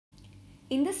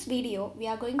In this video, we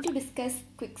are going to discuss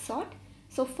quicksort.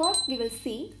 So first we will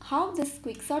see how this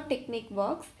quicksort technique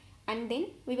works, and then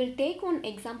we will take one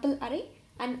example array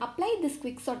and apply this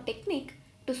quicksort technique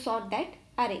to sort that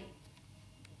array.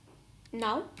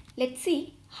 Now let's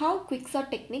see how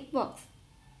quicksort technique works.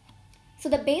 So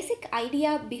the basic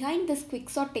idea behind this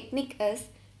quicksort technique is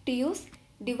to use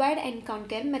divide and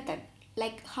conquer method,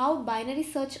 like how binary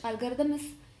search algorithm is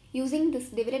using this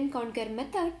divide and conquer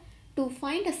method to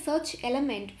find a search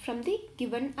element from the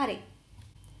given array.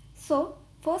 So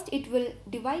first it will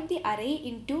divide the array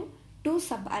into two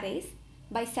subarrays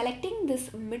by selecting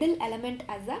this middle element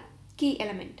as a key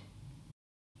element.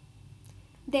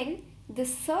 Then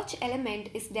this search element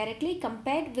is directly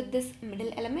compared with this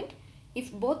middle element.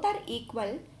 If both are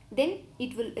equal, then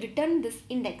it will return this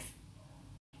index.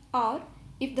 Or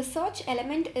if the search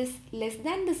element is less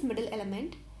than this middle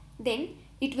element, then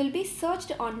it will be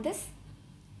searched on this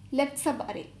left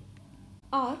subarray.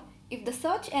 Or if the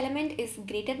search element is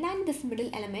greater than this middle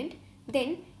element,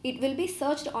 then it will be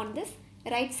searched on this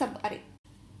right subarray.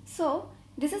 So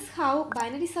this is how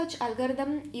binary search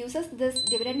algorithm uses this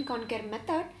divide and conquer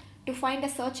method to find a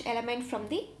search element from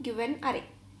the given array.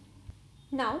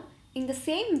 Now in the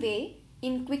same way,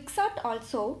 in quicksort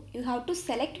also you have to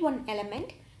select one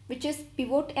element which is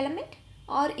pivot element,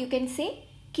 or you can say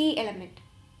key element.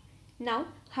 Now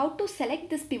how to select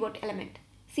this pivot element?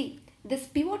 See, this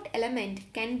pivot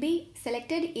element can be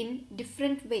selected in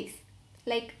different ways.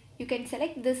 Like you can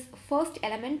select this first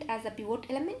element as a pivot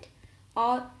element,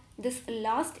 or this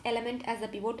last element as a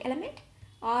pivot element,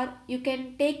 or you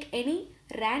can take any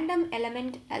random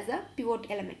element as a pivot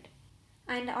element.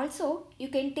 And also you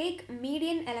can take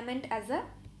median element as a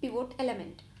pivot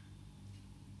element.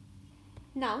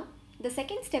 Now the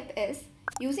second step is,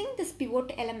 using this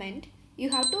pivot element, you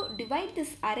have to divide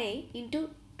this array into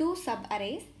two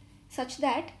subarrays such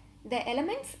that the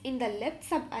elements in the left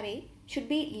subarray should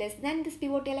be less than this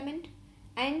pivot element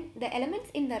and the elements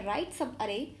in the right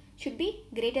subarray should be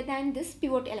greater than this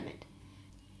pivot element.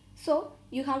 So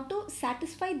you have to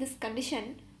satisfy this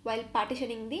condition while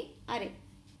partitioning the array.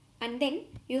 And then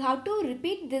you have to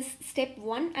repeat this step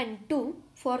 1 and 2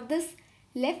 for this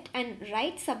left and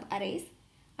right subarrays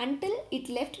until it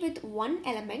left with one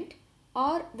element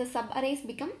or the subarrays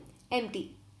become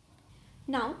empty.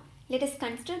 Now let us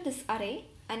consider this array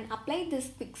and apply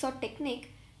this quicksort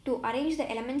technique to arrange the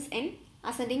elements in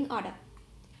ascending order.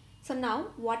 So now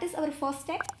what is our first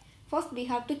step? First we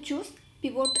have to choose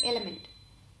pivot element.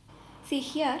 See,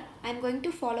 here I am going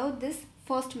to follow this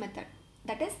first method,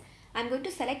 that is I am going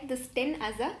to select this 10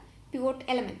 as a pivot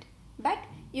element, but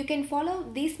you can follow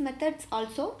these methods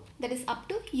also, that is up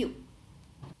to you.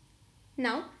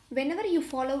 Now whenever you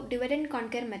follow divide and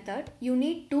conquer method, you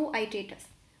need two iterators.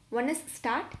 One is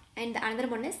start and the another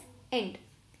one is end.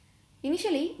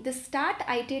 Initially the start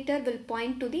iterator will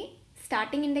point to the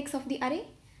starting index of the array,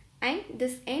 and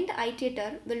this end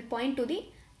iterator will point to the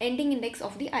ending index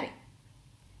of the array.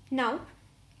 Now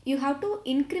you have to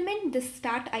increment this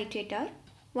start iterator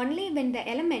only when the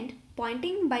element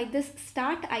pointing by this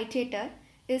start iterator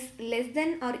is less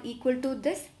than or equal to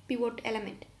this pivot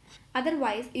element.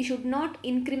 Otherwise you should not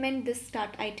increment this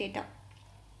start iterator.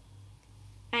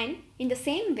 And in the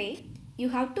same way, you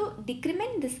have to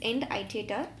decrement this end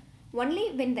iterator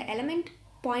only when the element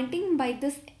pointing by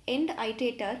this end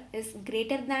iterator is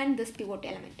greater than this pivot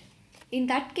element. In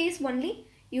that case only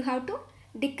you have to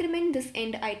decrement this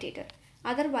end iterator.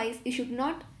 Otherwise you should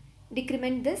not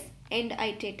decrement this end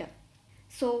iterator.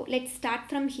 So let's start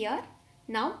from here.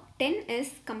 Now 10 is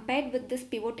compared with this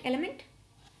pivot element.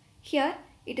 Here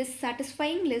it is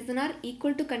satisfying less than or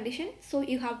equal to condition, so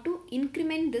you have to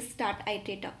increment this start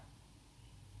iterator.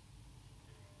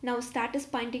 Now start is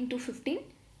pointing to 15.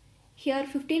 Here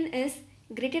 15 is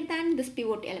greater than this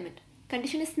pivot element.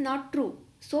 Condition is not true,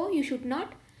 so you should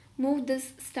not move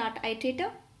this start iterator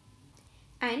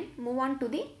and move on to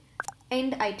the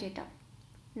end iterator.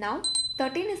 Now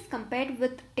 13 is compared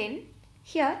with 10.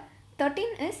 Here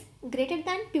 13 is greater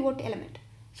than pivot element,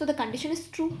 so the condition is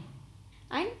true,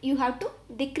 and you have to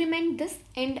decrement this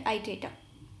end iterator.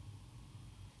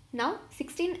 Now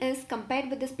 16 is compared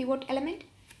with this pivot element.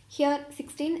 Here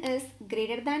 16 is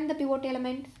greater than the pivot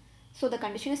element, so the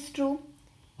condition is true.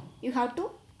 You have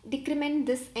to decrement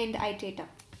this end iterator.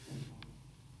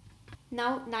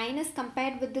 Now 9 is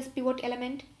compared with this pivot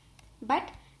element,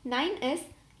 but 9 is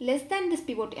less than this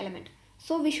pivot element,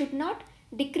 so we should not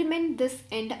decrement this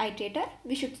end iterator,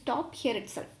 we should stop here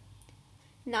itself.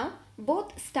 Now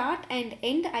both start and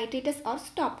end iterators are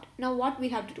stopped. Now what we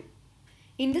have to do?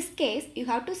 In this case you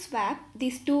have to swap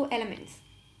these two elements.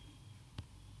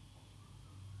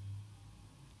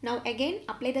 Now again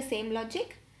apply the same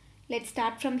logic. Let's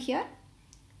start from here.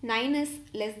 9 is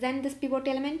less than this pivot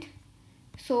element,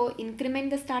 so increment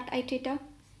the start iterator.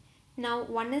 Now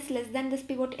 1 is less than this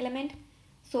pivot element,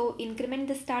 so increment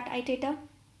the start iterator.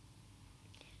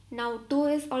 Now 2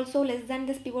 is also less than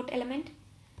this pivot element,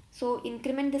 so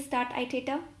increment the start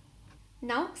iterator.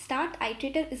 Now start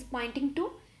iterator is pointing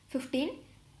to 15,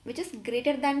 which is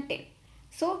greater than 10.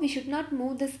 So we should not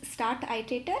move this start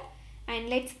iterator, and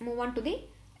let's move on to the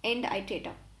end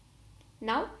iterator.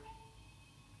 Now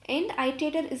end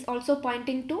iterator is also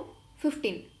pointing to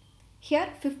 15. Here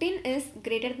 15 is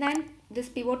greater than this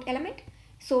pivot element,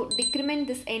 so decrement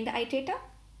this end iterator.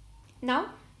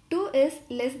 Now 2 is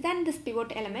less than this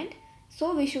pivot element,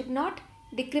 so we should not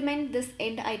decrement this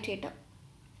end iterator.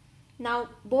 Now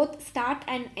both start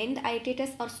and end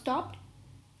iterators are stopped.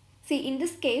 See, in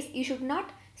this case you should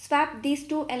not swap these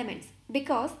two elements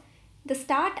because the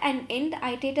start and end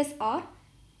iterators are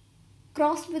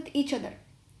crossed with each other.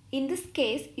 In this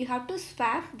case you have to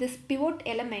swap this pivot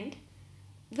element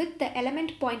with the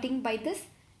element pointing by this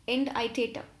end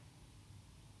iterator.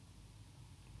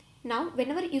 Now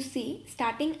whenever you see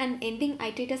starting and ending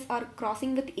iterators are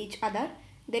crossing with each other,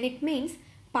 then it means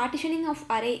partitioning of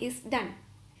array is done.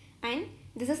 And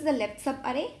this is the left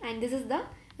subarray and this is the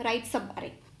right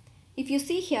subarray. If you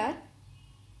see here,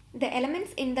 the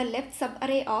elements in the left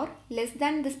subarray are less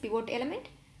than this pivot element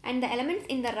and the elements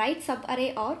in the right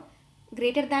subarray are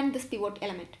greater than this pivot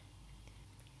element.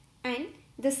 And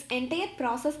this entire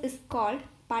process is called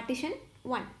partition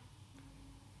 1.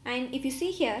 And if you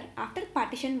see here, after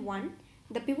partition 1,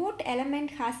 the pivot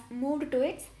element has moved to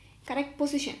its correct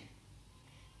position.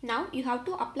 Now you have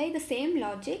to apply the same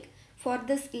logic for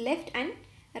this left and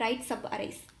right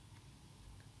subarrays.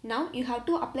 Now you have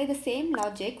to apply the same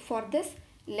logic for this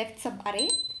left subarray.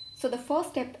 So the first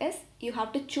step is you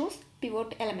have to choose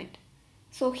pivot element.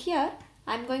 So here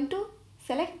I am going to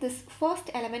select this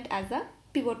first element as a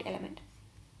pivot element.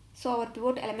 So our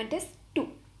pivot element is 2.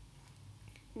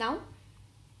 Now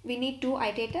we need two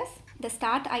iterators. The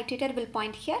start iterator will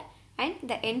point here and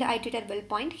the end iterator will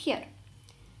point here.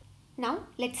 Now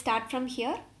let's start from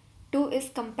here. 2 is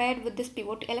compared with this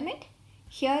pivot element.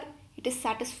 Here it is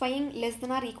satisfying less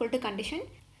than or equal to condition.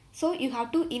 So you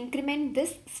have to increment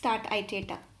this start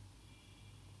iterator.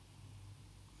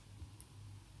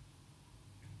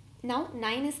 Now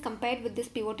 9 is compared with this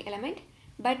pivot element,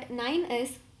 but 9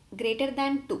 is greater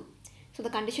than 2. So the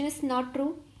condition is not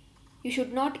true. You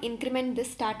should not increment this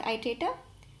start iterator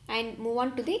and move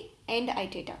on to the end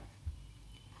iterator.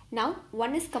 Now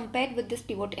 1 is compared with this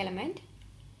pivot element.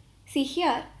 See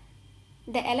here,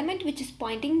 the element which is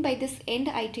pointing by this end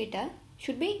iterator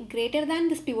should be greater than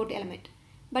this pivot element.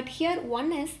 But here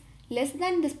 1 is less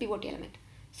than this pivot element.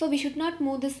 So we should not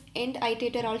move this end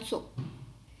iterator also.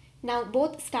 Now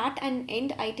both start and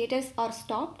end iterators are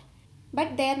stopped,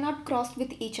 but they are not crossed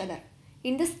with each other.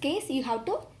 In this case you have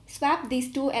to swap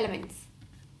these two elements.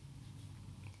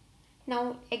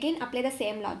 Now again apply the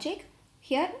same logic.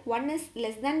 Here 1 is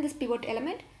less than this pivot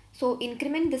element, so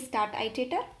increment this start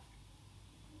iterator.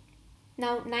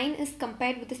 Now 9 is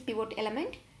compared with this pivot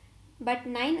element, but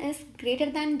 9 is greater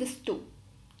than this 2.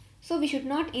 So we should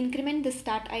not increment the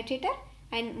start iterator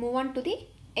and move on to the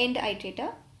end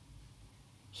iterator.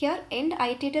 Here end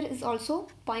iterator is also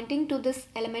pointing to this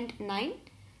element 9.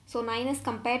 So 9 is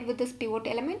compared with this pivot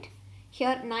element.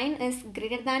 Here 9 is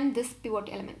greater than this pivot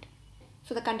element.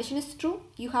 So the condition is true.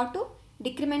 You have to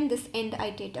decrement this end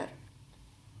iterator.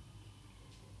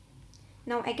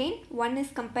 Now again 1 is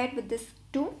compared with this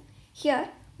 2. Here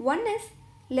 1 is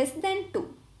less than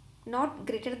 2, not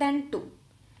greater than 2.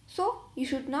 So you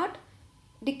should not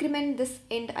decrement this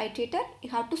end iterator. You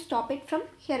have to stop it from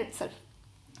here itself.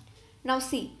 Now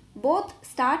see, both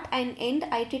start and end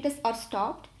iterators are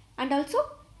stopped and also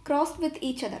crossed with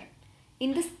each other.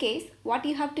 In this case, what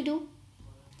you have to do?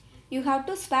 You have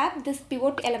to swap this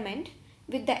pivot element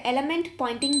with the element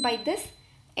pointing by this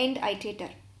end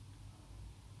iterator.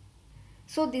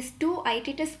 So these two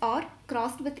iterators are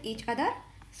crossed with each other.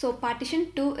 So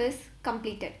partition 2 is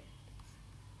completed.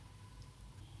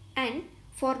 And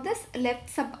for this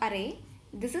left subarray,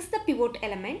 this is the pivot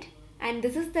element and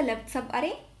this is the left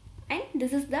subarray and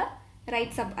this is the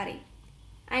right subarray.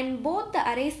 And both the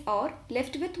arrays are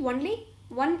left with only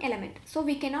one element. So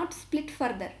we cannot split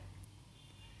further.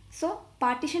 So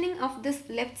partitioning of this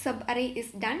left subarray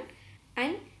is done,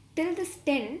 and till this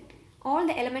 10 all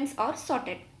the elements are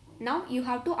sorted. Now you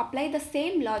have to apply the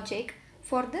same logic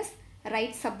for this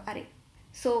right subarray.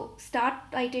 So start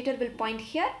iterator will point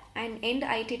here and end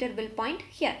iterator will point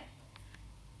here.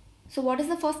 So what is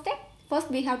the first step? First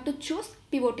we have to choose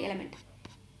pivot element.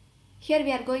 Here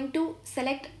we are going to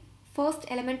select first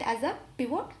element as a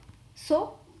pivot.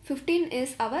 So 15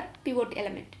 is our pivot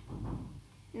element.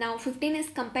 Now 15 is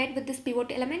compared with this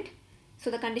pivot element.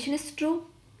 So the condition is true.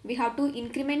 We have to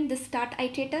increment this start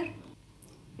iterator.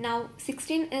 Now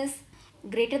 16 is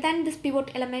greater than this pivot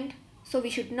element. So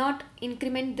we should not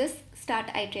increment this start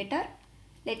iterator.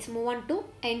 Let's move on to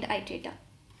end iterator.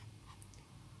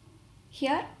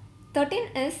 Here 13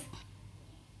 is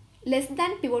less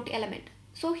than pivot element.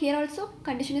 So here also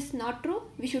condition is not true.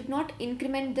 We should not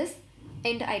increment this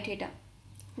end iterator.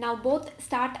 Now both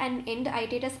start and end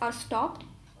iterators are stopped,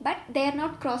 but they are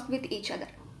not crossed with each other.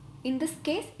 In this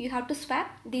case, you have to swap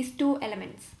these two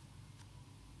elements.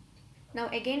 Now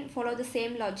again follow the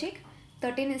same logic.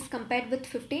 13 is compared with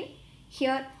 15.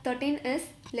 Here 13 is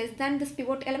less than this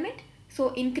pivot element.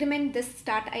 So increment this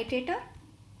start iterator.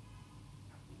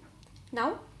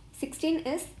 Now 16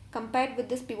 is compared with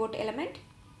this pivot element.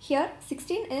 Here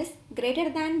 16 is greater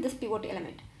than this pivot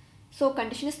element. So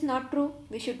condition is not true.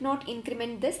 We should not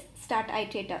increment this start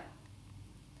iterator.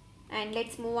 And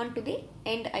let's move on to the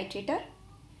end iterator.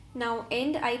 Now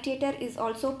end iterator is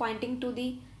also pointing to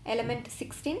the element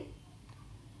 16.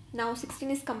 Now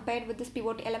 16 is compared with this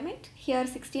pivot element. Here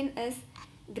 16 is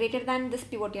greater than this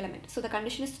pivot element. So the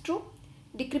condition is true.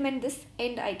 Decrement this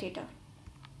end iterator.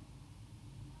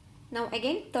 Now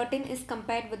again 13 is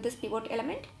compared with this pivot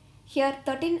element. Here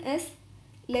 13 is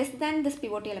less than this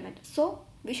pivot element. So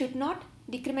we should not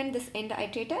decrement this end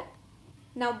iterator.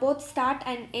 Now both start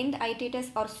and end iterators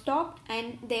are stopped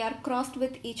and they are crossed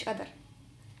with each other.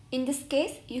 In this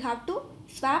case, you have to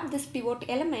swap this pivot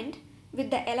element with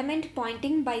the element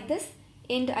pointing by this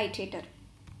end iterator.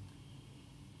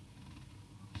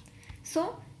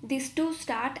 So these two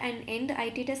start and end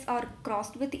iterators are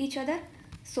crossed with each other.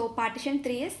 So partition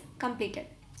 3 is completed.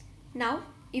 Now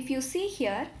if you see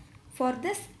here, for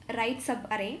this right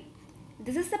subarray,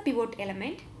 this is the pivot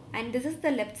element and this is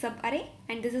the left subarray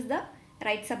and this is the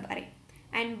right subarray.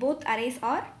 And both arrays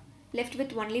are left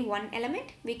with only one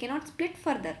element. We cannot split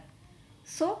further.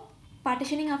 So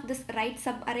partitioning of this right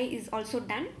subarray is also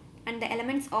done and the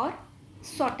elements are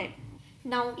sorted.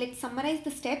 Now let's summarize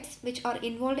the steps which are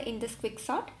involved in this quick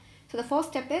sort. So the first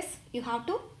step is you have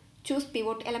to choose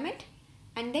pivot element,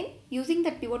 and then using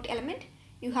that pivot element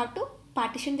you have to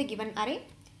partition the given array.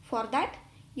 For that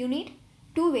you need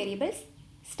two variables,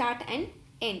 start and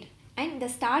end, and the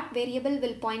start variable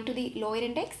will point to the lower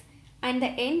index and the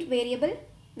end variable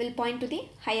will point to the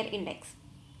higher index.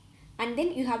 And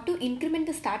then you have to increment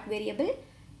the start variable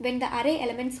when the array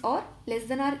elements are less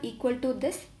than or equal to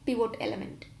this pivot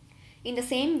element. In the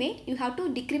same way, you have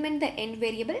to decrement the end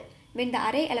variable when the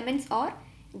array elements are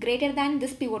greater than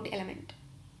this pivot element.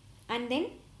 And then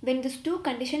when these two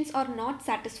conditions are not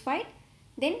satisfied,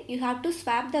 then you have to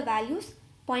swap the values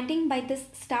pointing by this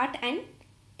start and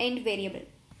end variable.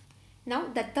 Now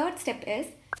the third step is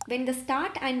when the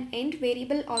start and end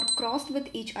variable are crossed with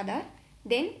each other,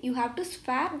 then you have to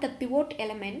swap the pivot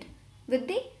element with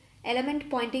the element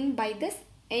pointing by this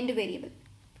end variable.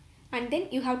 And then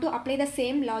you have to apply the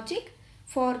same logic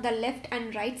for the left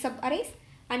and right subarrays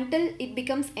until it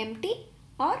becomes empty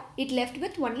or it left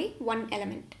with only one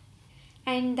element.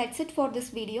 And that's it for this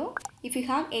video. If you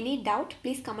have any doubt,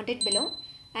 please comment it below.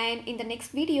 And in the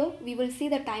next video, we will see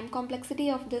the time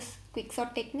complexity of this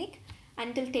quicksort technique.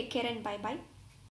 Until take care and bye bye.